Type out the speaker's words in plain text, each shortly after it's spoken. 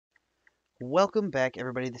Welcome back,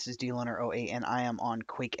 everybody. This is DLunner08, and I am on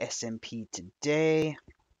Quake SMP today.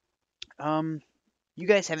 Um, you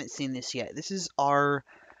guys haven't seen this yet. This is our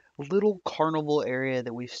little carnival area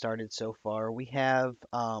that we've started so far.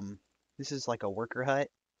 This is like a worker hut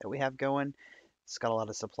that we have going. It's got a lot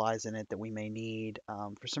of supplies in it that we may need.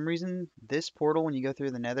 For some reason, this portal, when you go through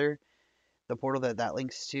the Nether, the portal that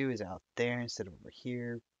links to is out there instead of over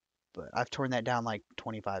here. But I've torn that down like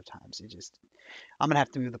 25 times. I'm gonna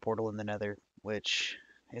have to move the portal in the Nether, which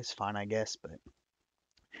is fine, I guess.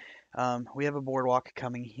 But we have a boardwalk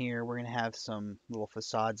coming here. We're gonna have some little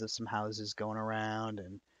facades of some houses going around,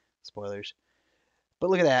 and spoilers. But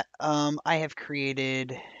look at that. I have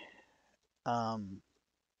created. Um,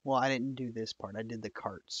 well, I didn't do this part. I did the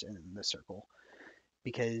carts in the circle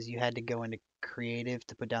because you had to go into creative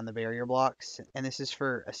to put down the barrier blocks, and this is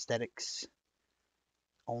for aesthetics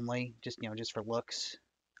only. Just for looks.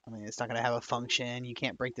 I mean, it's not gonna have a function. You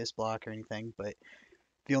can't break this block or anything, but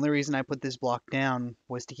the only reason I put this block down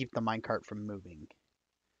was to keep the minecart from moving.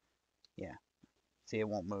 Yeah, see, it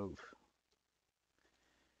won't move.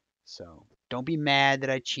 So don't be mad that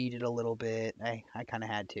I cheated a little bit. I kind of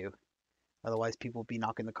had to. Otherwise, people would be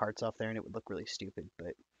knocking the carts off there and it would look really stupid.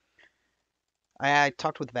 But I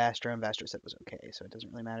talked with Vastra and Vastra said it was okay, so it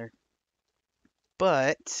doesn't really matter.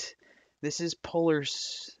 But this is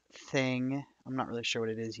Polar's thing. I'm not really sure what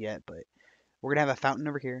it is yet, but we're going to have a fountain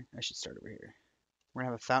over here. I should start over here. We're going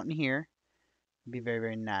to have a fountain here. It'd be very,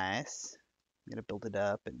 very nice. I'm gonna build it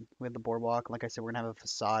up, and we have the boardwalk. Like I said, we're gonna have a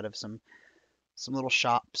facade of some little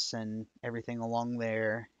shops and everything along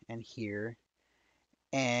there and here.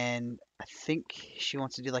 And I think she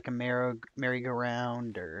wants to do like a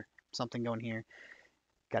merry-go-round or something going here.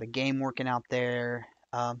 Got a game working out there.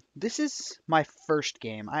 This is my first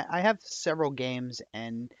game. I have several games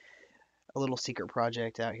and a little secret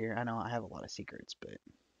project out here. I know I have a lot of secrets, but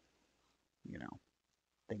you know,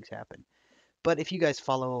 things happen. But if you guys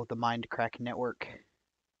follow the Mindcrack network,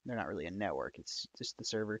 they're not really a network, it's just the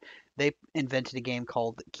server. They invented a game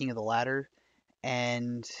called King of the Ladder,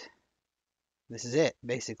 and this is it,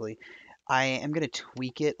 basically. I am going to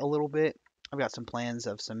tweak it a little bit. I've got some plans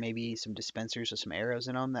of maybe some dispensers with some arrows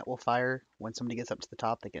in them that will fire. When somebody gets up to the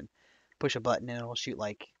top, they can push a button and it'll shoot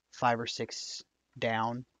like 5 or 6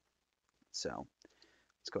 down. So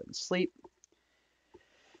let's go ahead and sleep.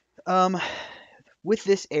 Um, with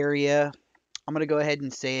this area, I'm going to go ahead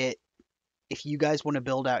and say it. If you guys want to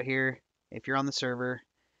build out here, if you're on the server,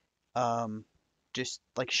 um, just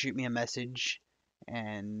like shoot me a message.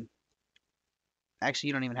 And actually,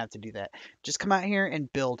 you don't even have to do that. Just come out here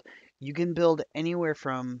and build. You can build anywhere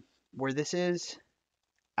from where this is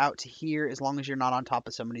out to here as long as you're not on top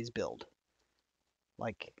of somebody's build.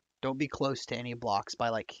 Like, don't be close to any blocks by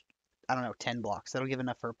like, I don't know, 10 blocks. That'll give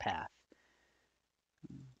enough for a path.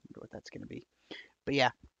 I wonder what that's going to be. But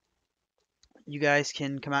yeah, you guys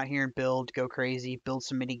can come out here and build, go crazy, build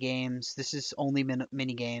some mini games. This is only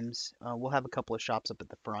mini games. We'll have a couple of shops up at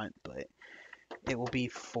the front, but it will be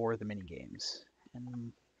for the mini games.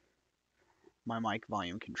 And my mic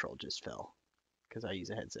volume control just fell because I use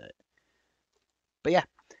a headset. But yeah,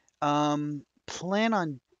 plan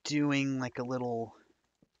on doing like a little.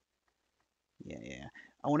 Yeah.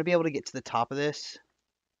 I want to be able to get to the top of this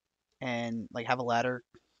and like have a ladder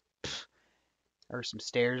or some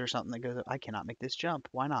stairs or something that goes up. I cannot make this jump.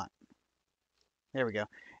 Why not? There we go.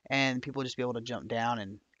 And people just be able to jump down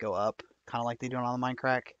and go up, kind of like they do on the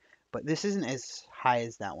Minecraft. But this isn't as high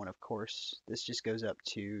as that one, of course. This just goes up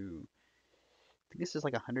to, I think this is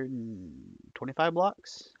like 125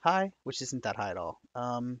 blocks high, which isn't that high at all.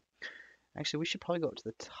 Actually, we should probably go up to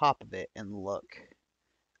the top of it and look.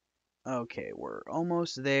 Okay, we're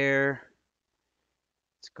almost there.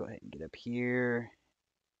 Let's go ahead and get up here.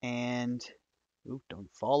 And, ooh, don't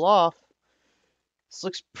fall off. This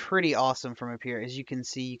looks pretty awesome from up here. As you can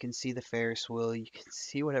see the Ferris wheel. You can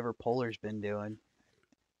see whatever Polar's been doing.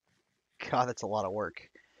 God, that's a lot of work.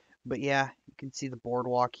 But yeah, you can see the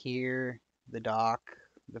boardwalk here, the dock,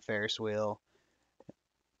 the Ferris wheel.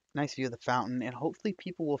 Nice view of the fountain, and hopefully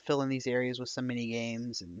people will fill in these areas with some mini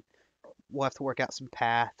games, and we'll have to work out some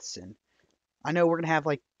paths. And I know we're gonna have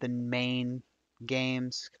like the main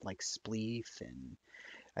games like Spleef, and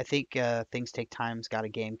I think Things Take Time's got a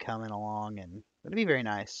game coming along, and it'll be very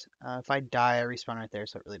nice. If I die, I respawn right there,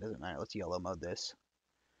 so it really doesn't matter. Let's yellow mode this.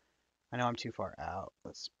 I know I'm too far out.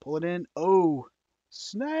 Let's pull it in. Oh,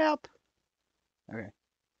 snap! Okay.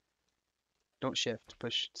 Don't shift.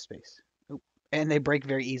 Push space. Oop. And they break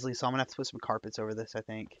very easily, so I'm gonna have to put some carpets over this, I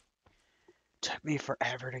think. Took me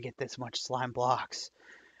forever to get this much slime blocks.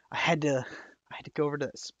 I had to go over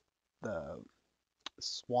to the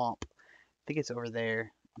swamp. I think it's over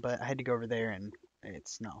there. but I had to go over there and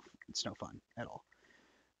it's no fun at all.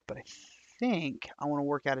 But I think I want to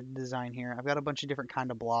work out a design here. I've got a bunch of different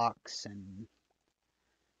kind of blocks and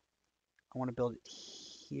I want to build it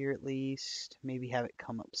here at least. Maybe have it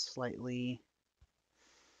come up slightly.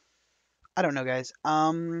 I don't know, guys.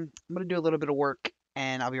 I'm gonna do a little bit of work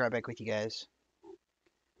and I'll be right back with you guys.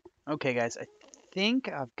 Okay, guys, I think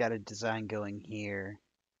I've got a design going here.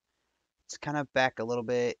 It's kind of back a little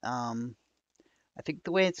bit. I think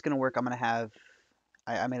the way it's gonna work, I'm gonna have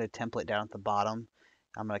I made a template down at the bottom.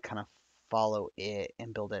 I'm gonna kind of follow it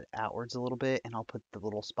and build it outwards a little bit, and I'll put the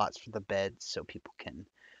little spots for the beds so people can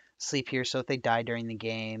sleep here. So if they die during the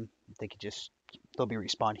game, they could just they'll be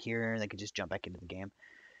respawned here and they could just jump back into the game.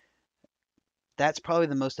 That's probably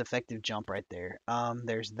the most effective jump right there.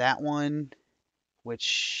 There's that one,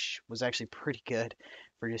 which was actually pretty good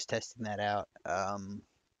for just testing that out.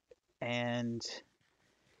 And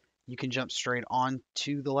you can jump straight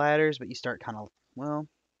onto the ladders, but you start kind of, well,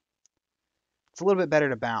 it's a little bit better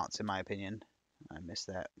to bounce, in my opinion. I missed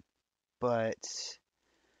that. But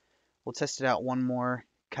we'll test it out one more,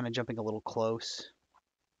 kind of jumping a little close,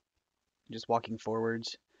 just walking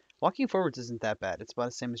forwards. Walking forwards isn't that bad. It's about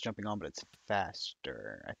the same as jumping on, but it's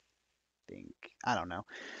faster, I think. I don't know.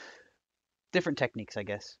 Different techniques, I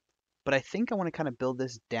guess. But I think I want to kind of build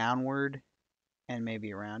this downward and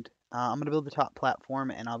maybe around. I'm going to build the top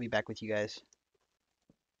platform, and I'll be back with you guys.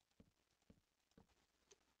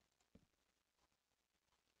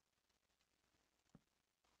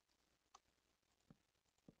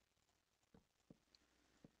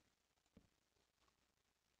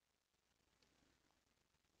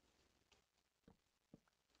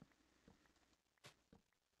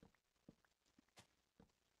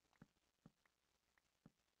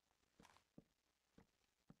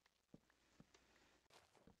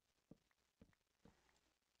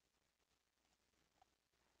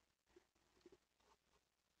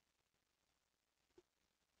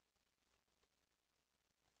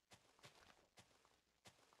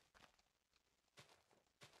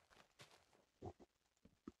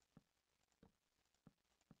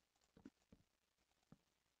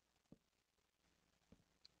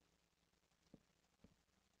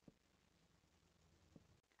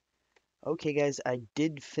 Okay, guys, I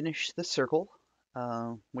did finish the circle.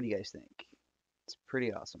 What do you guys think? It's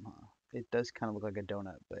pretty awesome, huh? It does kind of look like a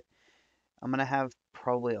donut, but I'm gonna have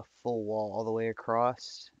probably a full wall all the way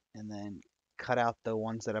across, and then cut out the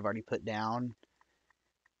ones that I've already put down.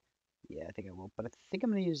 Yeah, I think I will, but I think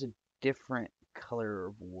I'm gonna use a different color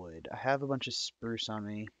of wood. I have a bunch of spruce on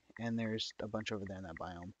me, and there's a bunch over there in that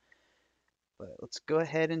biome. But let's go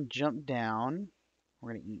ahead and jump down.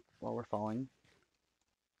 We're gonna eat while we're falling.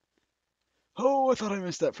 Oh, I thought I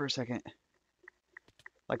missed that for a second.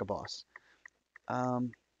 Like a boss.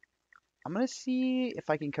 Um, I'm gonna see if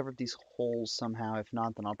I can cover up these holes somehow. If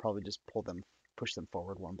not, then I'll probably just push them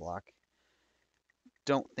forward one block.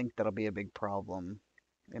 Don't think that'll be a big problem.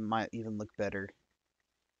 It might even look better.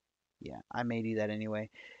 Yeah, I may do that anyway.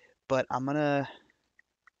 But I'm gonna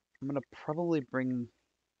probably bring,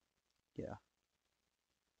 yeah.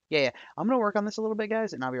 Yeah, yeah. I'm gonna work on this a little bit,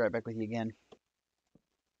 guys, and I'll be right back with you again.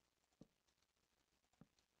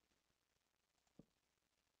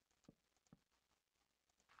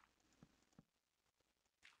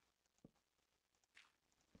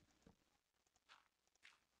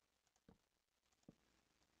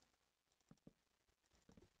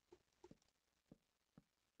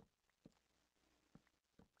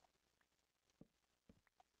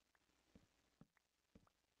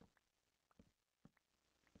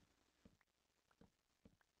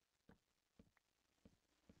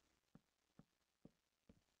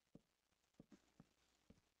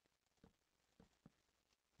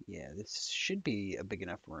 Yeah, this should be a big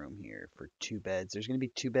enough room here for two beds. There's gonna be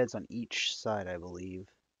two beds on each side, I believe.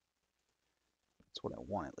 That's what I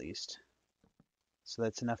want at least. So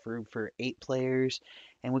that's enough room for 8 players,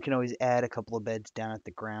 and we can always add a couple of beds down at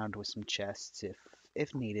the ground with some chests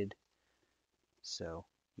if needed. So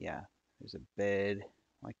yeah, there's a bed.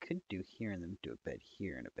 Well, I could do here and then do a bed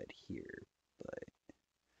here and a bed here, but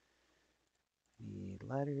need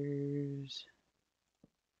ladders.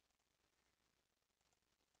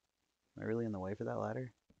 Am I really in the way for that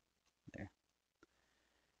ladder? There.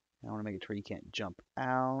 I want to make it to where you can't jump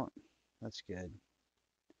out. That's good.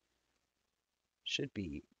 Should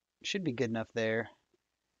be should be good enough there.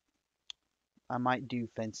 I might do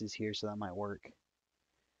fences here, so that might work.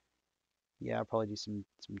 Yeah, I'll probably do some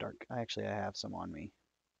dark. Actually, I have some on me.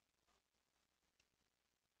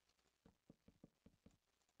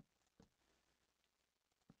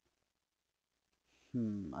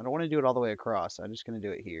 I don't want to do it all the way across. I'm just gonna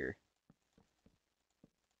do it here.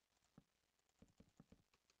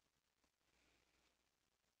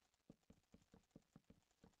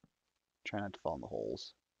 Try not to fall in the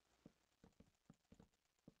holes.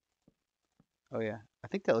 Oh yeah, I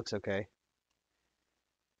think that looks okay.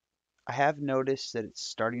 I have noticed that it's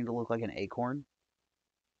starting to look like an acorn.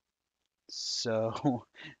 So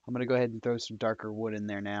I'm gonna go ahead and throw some darker wood in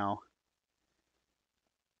there now.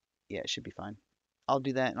 Yeah, it should be fine. I'll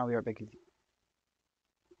do that and I'll be right back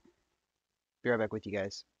with you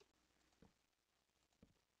guys.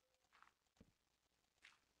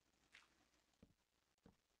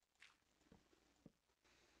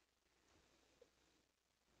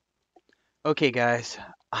 Okay, guys,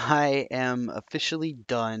 I am officially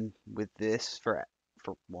done with this for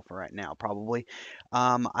right now, probably.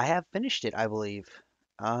 I have finished it, I believe.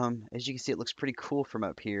 As you can see, it looks pretty cool from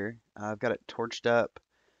up here. I've got it torched up.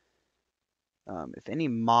 If any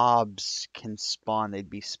mobs can spawn, they'd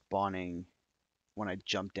be spawning when I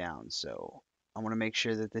jump down. So I want to make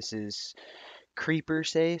sure that this is creeper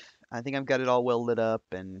safe. I think I've got it all well lit up,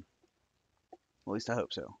 and at least I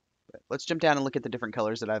hope so. But let's jump down and look at the different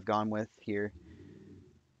colors that I've gone with here.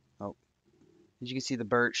 Oh, as you can see the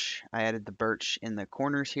birch, I added the birch in the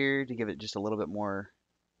corners here to give it just a little bit more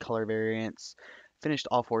color variance. Finished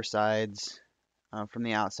all four sides. From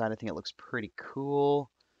the outside, I think it looks pretty cool.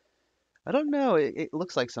 I don't know, it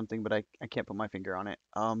looks like something, but I can't put my finger on it.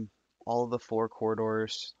 All of the four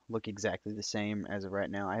corridors look exactly the same as of right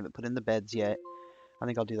now. I haven't put in the beds yet. I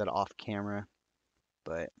think I'll do that off camera.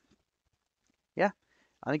 But yeah,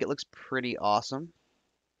 I think it looks pretty awesome.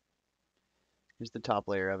 Here's the top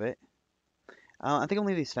layer of it. I think I'm gonna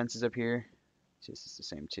leave these fences up here. It's the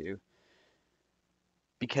same too.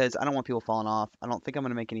 Because I don't want people falling off. I don't think I'm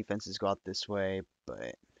gonna make any fences go out this way, but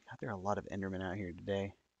God, there are a lot of Endermen out here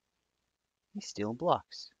today. He's stealing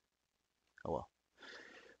blocks. Oh well.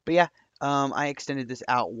 But yeah, I extended this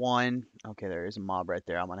out one. Okay, there is a mob right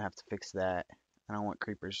there. I'm gonna have to fix that. I don't want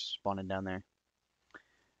creepers spawning down there.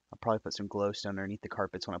 I'll probably put some glowstone underneath the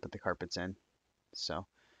carpets when I put the carpets in. So,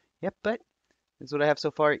 yep, but this is what I have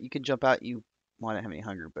so far. You can jump out. Well, I don't have any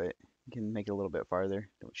hunger, but you can make it a little bit farther.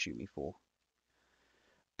 Don't shoot me, fool.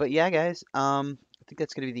 But yeah, guys, I think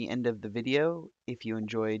that's gonna be the end of the video. If you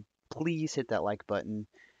enjoyed, please hit that like button.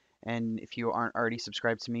 And if you aren't already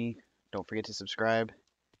subscribed to me, don't forget to subscribe.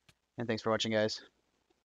 And thanks for watching, guys.